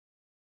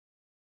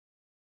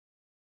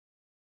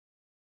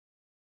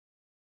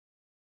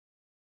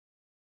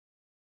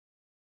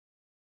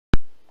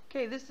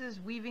Okay, this is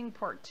weaving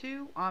part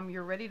 2.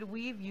 You're ready to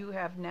weave. You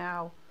have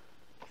now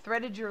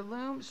threaded your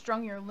loom,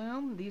 strung your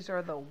loom. These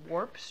are the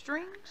warp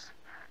strings.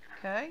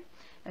 Okay,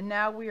 and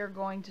now we are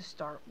going to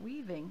start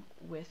weaving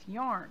with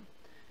yarn.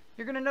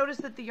 You're going to notice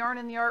that the yarn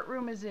in the art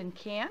room is in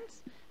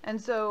cans, and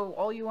so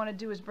all you want to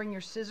do is bring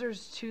your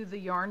scissors to the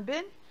yarn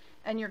bin,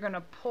 and you're going to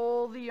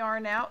pull the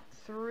yarn out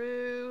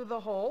through the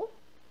hole,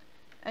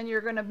 and you're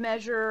going to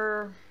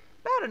measure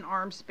about an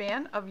arm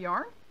span of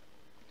yarn.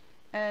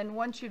 And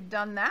once you've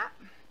done that,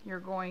 you're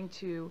going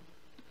to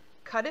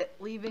cut it,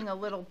 leaving a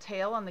little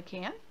tail on the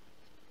can,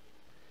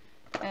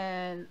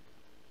 and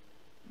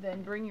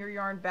then bring your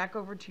yarn back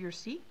over to your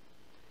seat.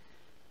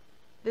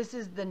 This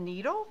is the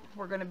needle.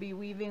 We're going to be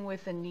weaving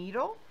with a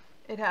needle.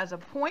 It has a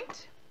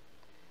point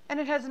and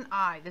it has an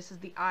eye. This is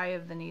the eye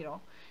of the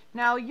needle.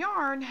 Now,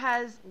 yarn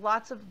has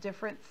lots of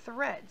different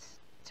threads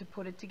to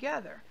put it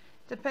together.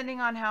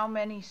 Depending on how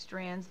many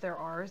strands there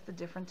are is the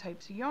different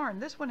types of yarn.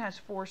 This one has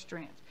 4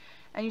 strands.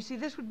 And you see,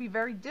 this would be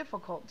very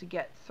difficult to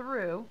get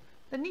through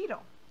the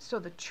needle. So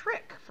the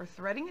trick for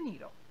threading a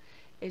needle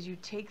is you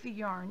take the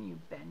yarn, you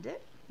bend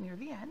it near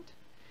the end,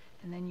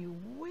 and then you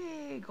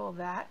wiggle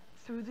that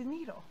through the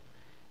needle,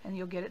 and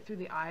you'll get it through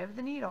the eye of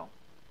the needle.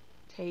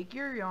 Take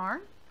your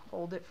yarn,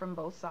 hold it from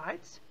both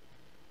sides,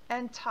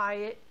 and tie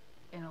it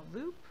in a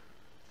loop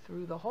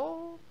through the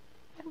hole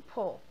and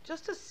pull.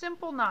 Just a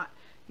simple knot.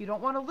 You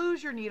don't want to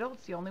lose your needle.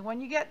 It's the only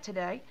one you get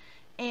today,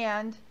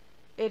 and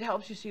it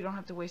helps you so you don't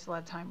have to waste a lot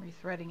of time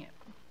rethreading it.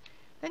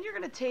 Then you're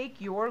going to take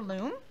your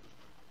loom,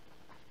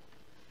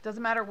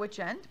 doesn't matter which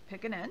end,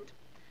 pick an end,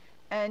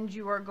 and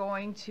you are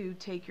going to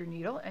take your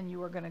needle and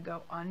you are going to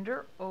go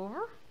under,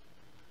 over,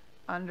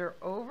 under,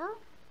 over.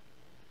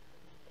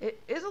 It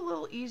is a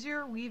little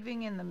easier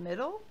weaving in the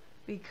middle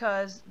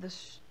because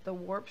the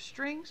warp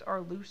strings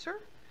are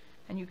looser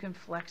and you can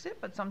flex it,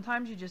 but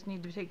sometimes you just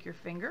need to take your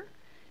finger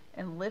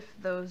and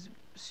lift those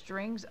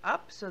strings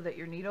up so that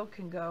your needle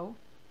can go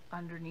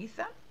underneath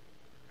them.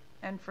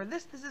 And for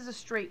this is a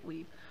straight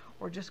weave.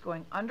 We're just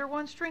going under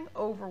one string,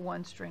 over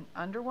one string,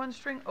 under one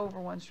string, over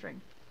one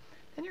string.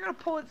 Then you're going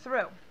to pull it through.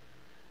 You're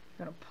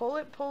going to pull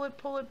it, pull it,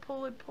 pull it,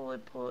 pull it, pull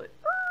it, pull it.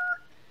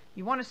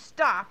 You want to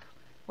stop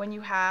when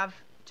you have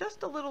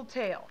just a little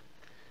tail.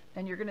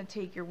 Then you're going to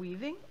take your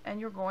weaving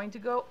and you're going to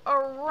go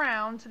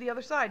around to the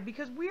other side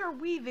because we are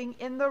weaving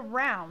in the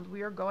round.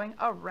 We are going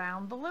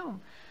around the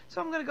loom.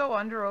 So I'm going to go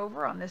under,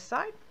 over on this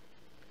side.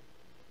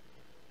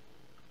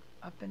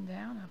 Up and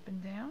down, up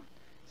and down.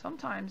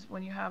 Sometimes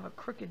when you have a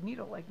crooked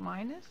needle like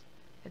mine is,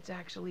 it's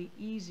actually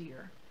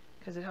easier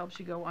because it helps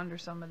you go under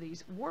some of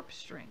these warp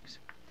strings.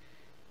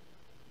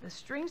 The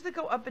strings that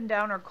go up and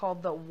down are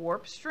called the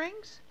warp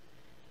strings,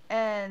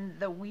 and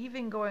the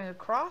weaving going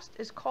across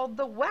is called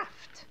the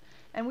weft.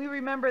 And we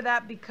remember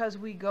that because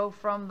we go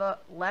from the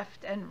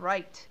left and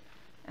right.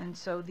 And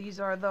so these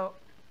are the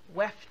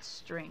weft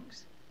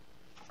strings.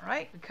 All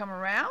right, we come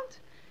around,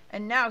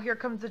 and now here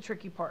comes the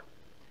tricky part.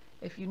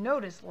 If you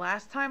notice,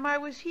 last time I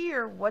was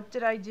here, what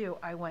did I do?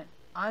 I went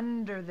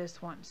under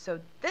this one. So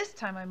this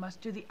time I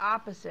must do the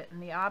opposite, and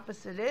the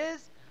opposite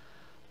is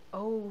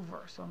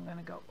over. So I'm going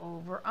to go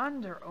over,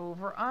 under,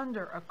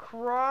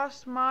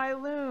 across my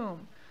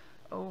loom.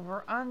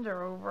 Over,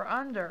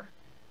 under,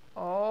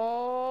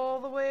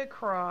 all the way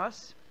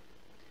across,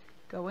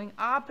 going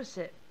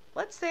opposite.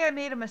 Let's say I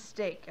made a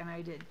mistake and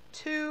I did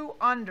 2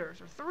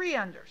 unders or 3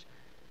 unders,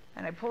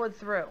 and I pull it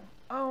through.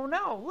 Oh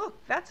no,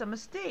 look, that's a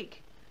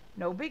mistake.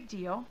 No big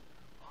deal.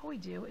 All we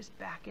do is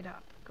back it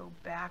up. Go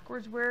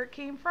backwards where it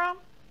came from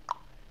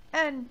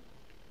and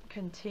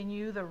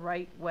continue the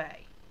right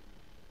way.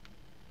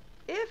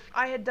 If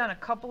I had done a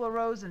couple of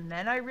rows and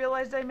then I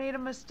realized I made a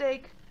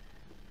mistake,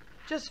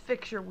 just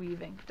fix your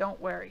weaving.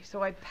 Don't worry.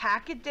 So I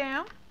pack it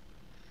down,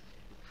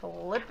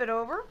 flip it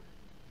over,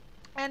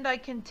 and I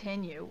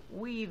continue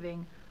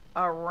weaving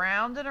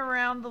around and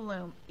around the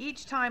loom,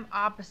 each time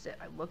opposite.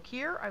 I look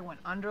here, I went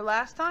under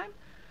last time.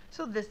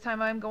 So this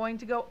time I'm going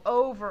to go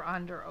over,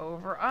 under,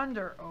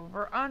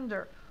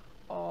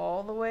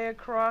 all the way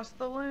across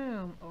the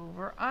loom,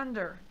 over,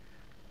 under,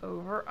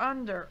 over,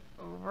 under.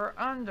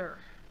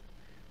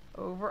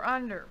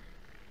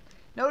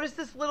 Notice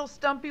this little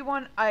stumpy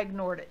one, I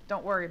ignored it.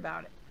 Don't worry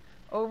about it.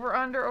 Over,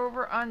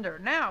 under.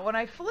 Now, when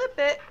I flip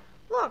it,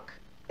 look,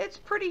 it's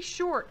pretty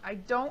short. I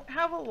don't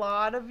have a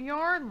lot of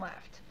yarn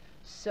left.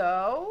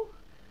 So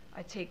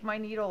I take my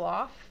needle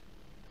off.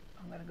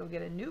 I'm going to go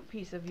get a new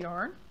piece of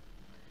yarn.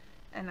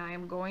 And I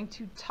am going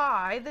to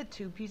tie the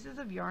 2 pieces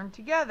of yarn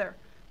together,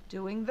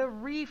 doing the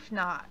reef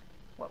knot,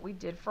 what we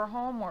did for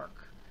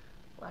homework.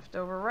 Left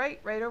over right,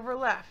 right over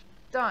left.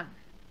 Done.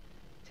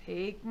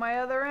 Take my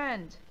other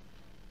end,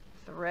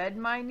 thread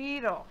my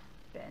needle,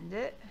 bend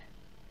it,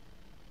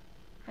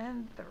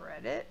 and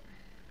thread it,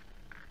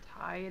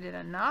 tie it in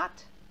a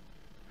knot,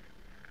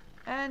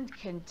 and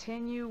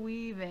continue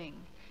weaving.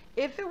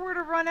 If it were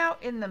to run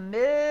out in the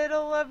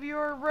middle of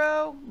your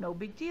row, no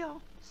big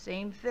deal.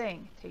 Same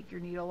thing. Take your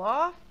needle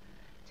off,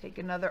 take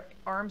another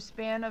arm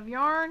span of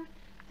yarn,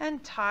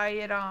 and tie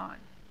it on.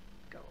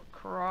 Go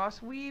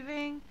across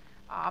weaving,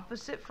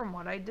 opposite from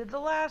what I did the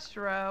last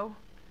row.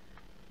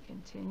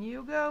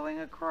 Continue going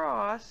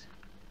across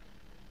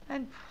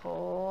and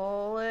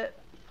pull it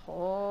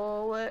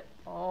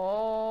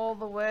all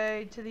the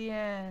way to the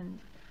end.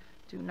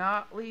 Do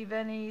not leave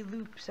any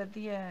loops at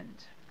the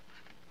end.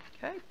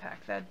 Okay,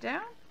 pack that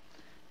down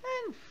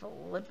and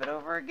flip it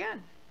over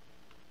again.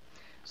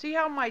 See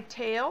how my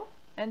tail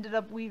ended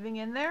up weaving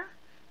in there?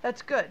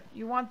 That's good.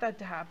 You want that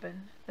to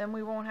happen. Then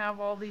we won't have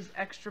all these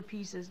extra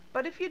pieces.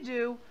 But if you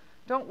do,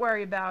 don't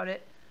worry about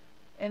it.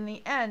 In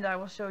the end, I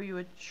will show you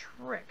a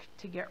trick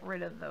to get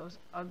rid of those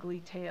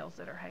ugly tails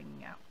that are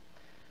hanging out.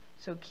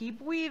 So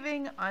keep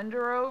weaving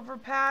under over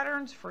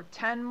patterns for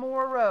 10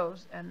 more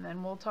rows, and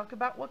then we'll talk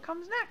about what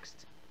comes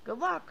next. Good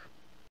luck.